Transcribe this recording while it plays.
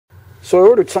So I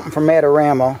ordered something from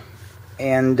Adorama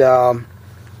and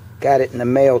got it in the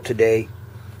mail today.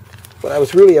 But I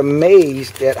was really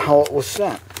amazed at how it was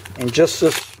sent. And just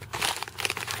this,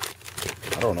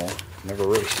 I don't know, never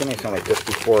really seen anything like this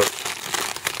before.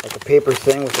 Like a paper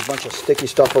thing with a bunch of sticky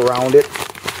stuff around it.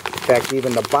 In fact,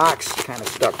 even the box kind of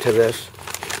stuck to this.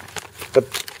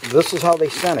 But this is how they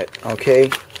sent it,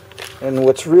 okay? And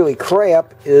what's really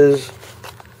crap is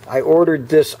I ordered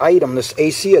this item, this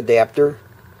AC adapter.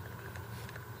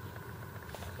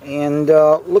 And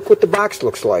look what the box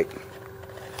looks like.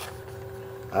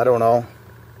 I don't know.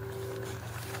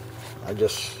 I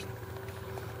just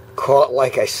call it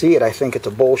like I see it. I think it's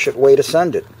a bullshit way to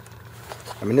send it.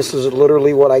 I mean, this is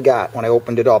literally what I got when I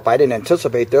opened it up. I didn't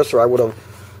anticipate this, or I would have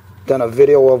done a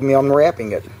video of me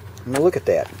unwrapping it. I mean, look at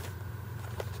that.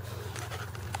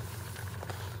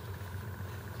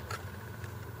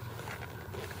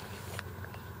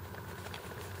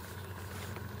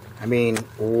 I mean,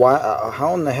 why?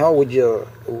 How in the hell would you?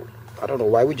 I don't know.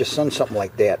 Why would you send something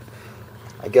like that?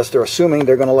 I guess they're assuming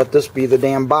they're going to let this be the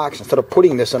damn box. Instead of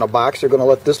putting this in a box, they're going to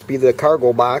let this be the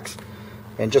cargo box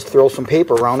and just throw some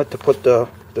paper around it to put the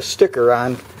sticker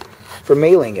on for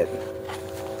mailing it.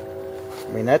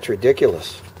 I mean, that's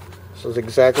ridiculous. This is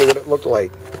exactly what it looked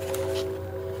like.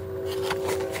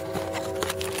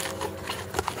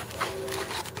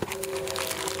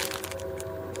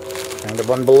 Kind of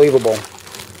unbelievable.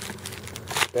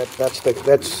 That's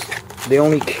the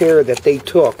only care that they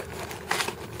took.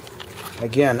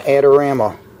 Again,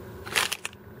 Adorama.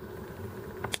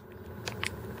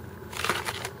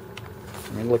 I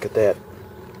mean, look at that.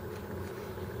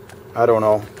 I don't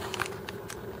know.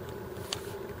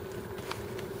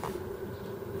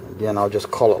 Again, I'll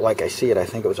just call it like I see it. I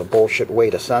think it was a bullshit way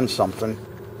to send something.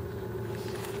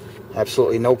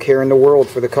 Absolutely no care in the world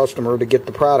for the customer to get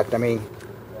the product. I mean,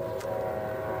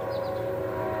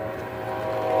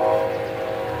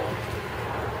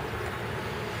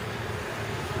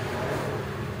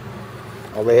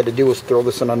 all they had to do was throw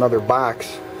this in another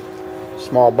box.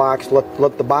 Small box.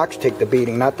 Let the box take the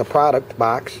beating, not the product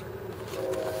box.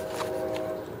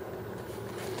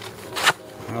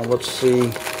 Now let's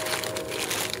see.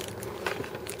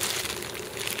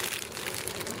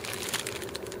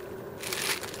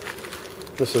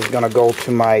 This is going to go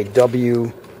to my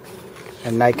Nikon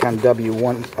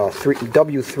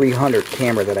W300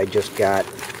 camera that I just got.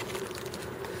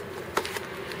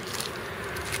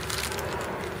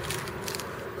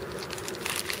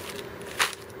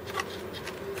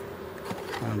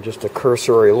 Just a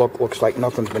cursory look, looks like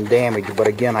nothing's been damaged, but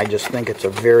again, I just think it's a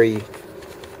very,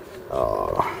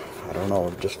 I don't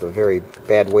know, just a very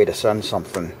bad way to send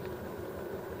something.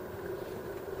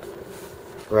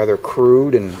 Rather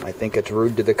crude, and I think it's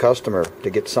rude to the customer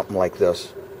to get something like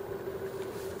this.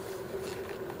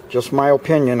 Just my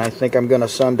opinion. I think I'm going to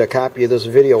send a copy of this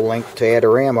video link to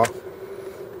Adorama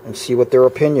and see what their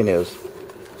opinion is.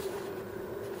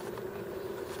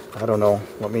 I don't know.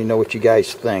 Let me know what you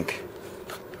guys think.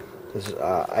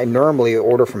 I normally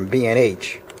order from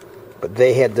B&H, but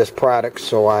they had this product,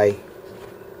 so I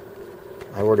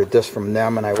ordered this from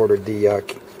them, and I ordered the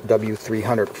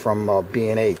W300 from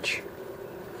B&H.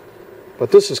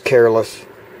 But this is careless.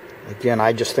 Again,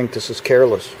 I just think this is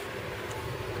careless.